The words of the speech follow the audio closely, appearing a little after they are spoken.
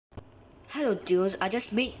Hello dudes, I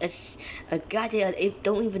just made a guy that I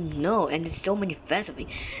don't even know and there's so many fans of me.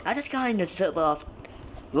 I just got in the server of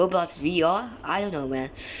Roblox VR. I don't know, man.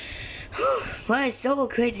 Well, it's so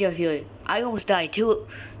crazy up here. I almost died two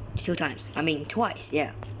times. I mean twice,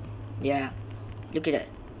 yeah. Look at that.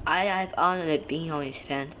 I've honored being on his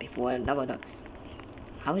fan before. Never.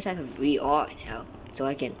 I wish I have VR now so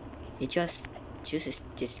I can just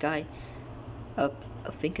this guy a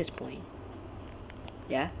finger's point.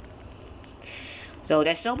 Yeah. So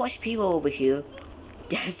there's so much people over here.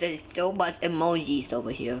 There's so much emojis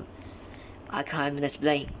over here. I can't even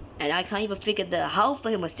explain. And I can't even figure the how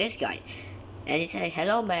famous this guy. And he said,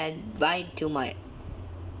 "Hello man, bite to my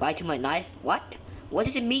life." What? What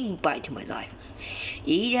does it mean bite to my life?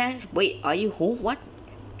 Eden, wait, are you who? What?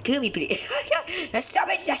 Kill me please. Let's stop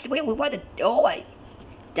it, just wait, we want to oh wait.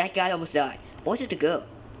 That guy almost died. Was it the girl?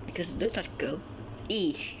 Because it looks like a girl.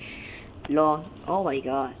 E long. Oh my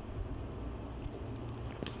god.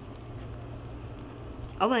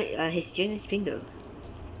 Oh my, his chin is finger.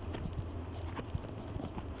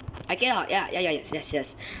 I get out,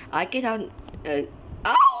 yes. I get out,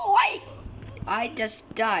 oh wait! I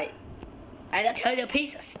just died. And I tell you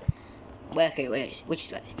pieces. Wait, okay, wait, which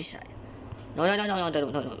side? No, we are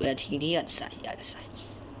taking the other side,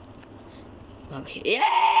 Over here.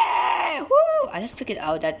 Yeah! Woo! I just figured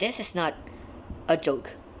out that this is not a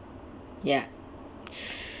joke. Yeah.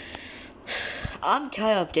 I'm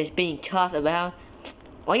tired of this being tossed around.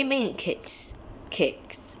 What do you mean kicks? Okay,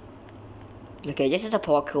 this is a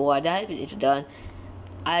parkour. That is done.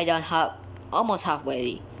 I done almost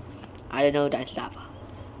halfway. I don't know that's lava.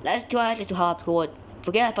 Let's try to parkour.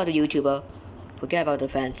 Forget about the YouTuber. Forget about the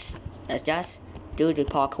fans. Let's just do the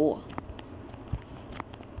parkour.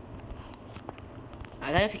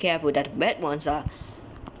 I gotta be careful that the red ones are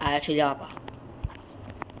actually lava.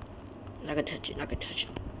 Not gonna touch it.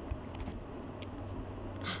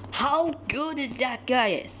 How good is that guy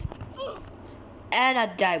is? And I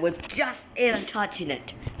died with just even touching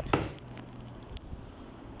it.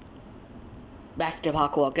 Back to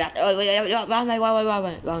parkour. Oh wait,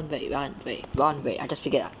 wrong way. I just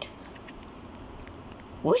figured out.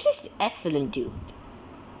 What's this excellent dude?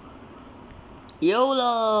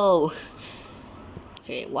 YOLO!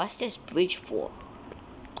 Okay, what's this bridge for?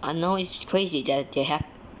 I know it's crazy that they have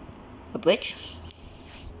a bridge.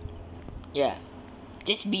 Yeah.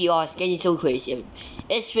 This VR is getting so crazy.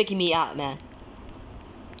 It's freaking me out, man.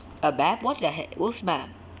 A map? What the heck? What's map?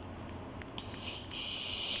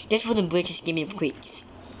 This wooden bridge is giving me creeps.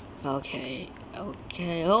 Okay.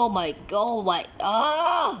 Oh my god,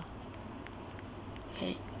 ah!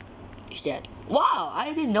 Okay. Is that? Wow!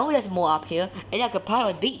 I didn't know there's more up here. It's like a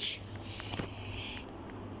pirate beach.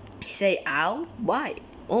 Say ow? Why?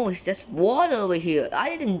 Oh, it's just water over here.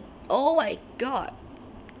 I didn't. Oh my god.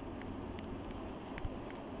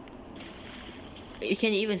 You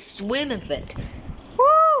can even swim in it.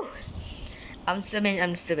 Woo! I'm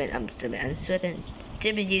swimming. Swimming under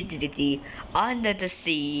the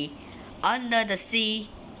sea.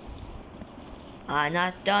 I'm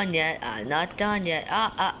not done yet. Not done yet.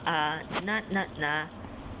 Nah.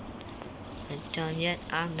 I'm done yet.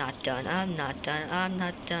 I'm not done. I'm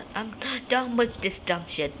not done with this dumb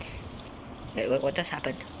shit. Wait, what just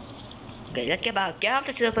happened? Okay, let's get out. Get off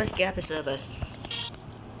the surface.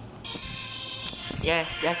 Yes,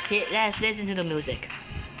 let's listen to the music.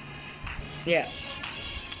 Yeah.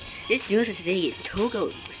 This music is Togo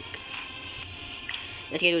music.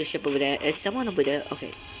 Let's get to the ship over there. Is someone over there?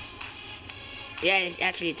 Okay. Yeah,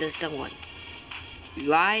 actually there's someone.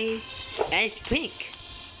 Right? And it's pink.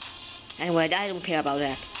 Anyway, I don't care about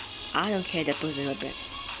that. I don't care that person over there.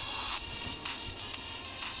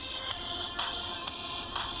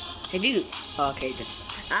 Hey dude. Okay, then.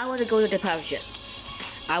 I want to go to the pirate ship.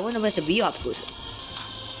 I want to rest the VR person.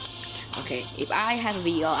 Okay, if I have a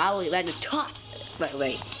VR, I will rather toss. But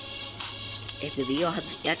wait, if the VR have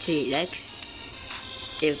actually legs,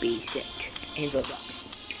 it would be sick in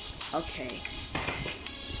Roblox. Okay.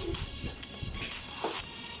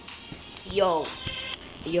 Yo,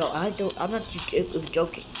 I'm not even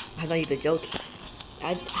joking. I'm not even joking.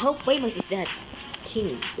 How famous is that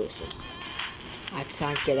king person? I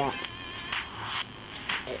can't get up.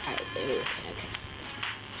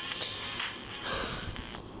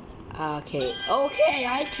 Okay, I'll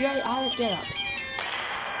get up.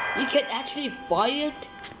 You can actually buy it?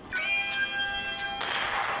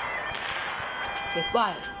 Okay,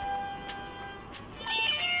 buy it.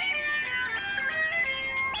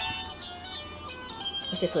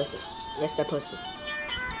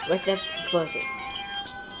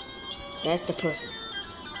 Where's the person?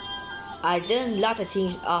 I didn't let the team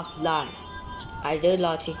offline. I did a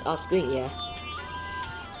lot of things off screen, yeah.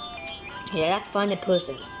 Yeah, let's find a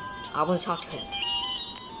person. I want to talk to him.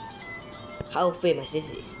 How famous is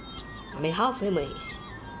he? I mean, how famous he is.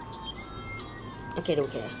 Okay,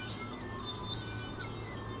 don't care.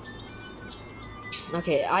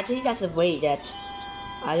 Okay, I think that's a way that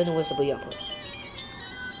I don't know what's the way up.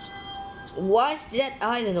 What's that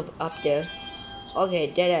island up there? Okay,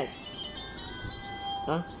 dead end.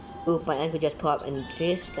 Huh? Ooh, my ankle just popped and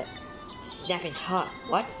this like snapping hard.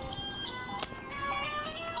 What?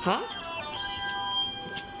 Huh?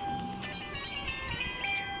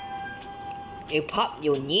 You pop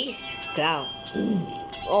your knees? Clown.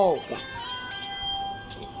 Oh god.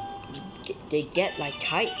 They get like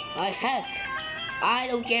tight. Like heck. I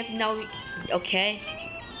don't get no. Okay.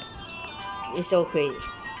 It's so crazy.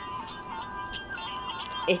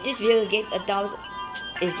 Is this video get 1,000?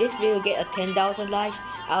 If this video get a 10,000 likes,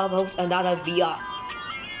 I'll post another VR,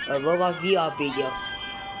 a robot VR video.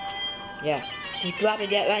 Yeah, subscribe to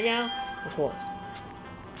that right now. Of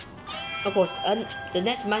course, the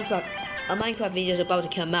next Minecraft video is about to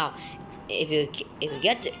come out. If you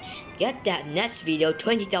get that next video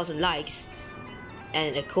 20,000 likes,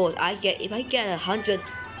 and of course if I get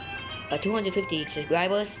 250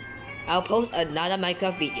 subscribers, I'll post another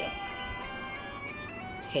Minecraft video.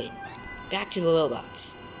 Okay, back to the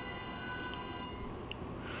robots.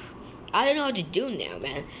 I don't know what to do now,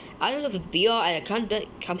 man. I don't know if it's VR and I can't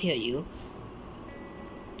come hear you.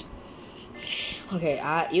 Okay,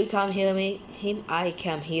 you can't hear him. I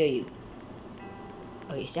can hear you.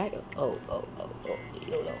 Okay, is that? Oh,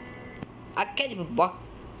 YOLO. I can't even walk.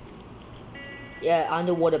 Yeah,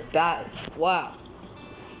 underwater bat. Wow.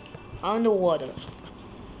 Underwater.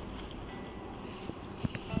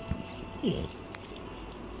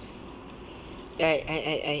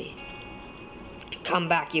 Hey. Come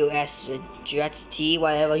back, you SGT,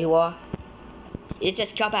 whatever you are. You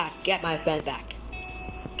just come back. Get my friend back.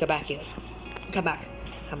 Come back here. Come back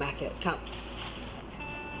here. Come.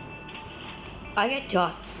 I get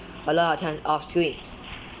tossed a lot of times off screen.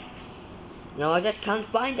 No, I just can't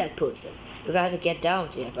find that person. You gotta get down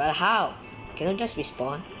there. But how? Can I just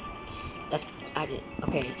respawn?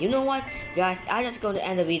 Okay, you know what, guys? I'm just going to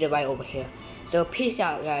end the video right over here. So peace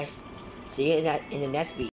out, guys. See you in the next video.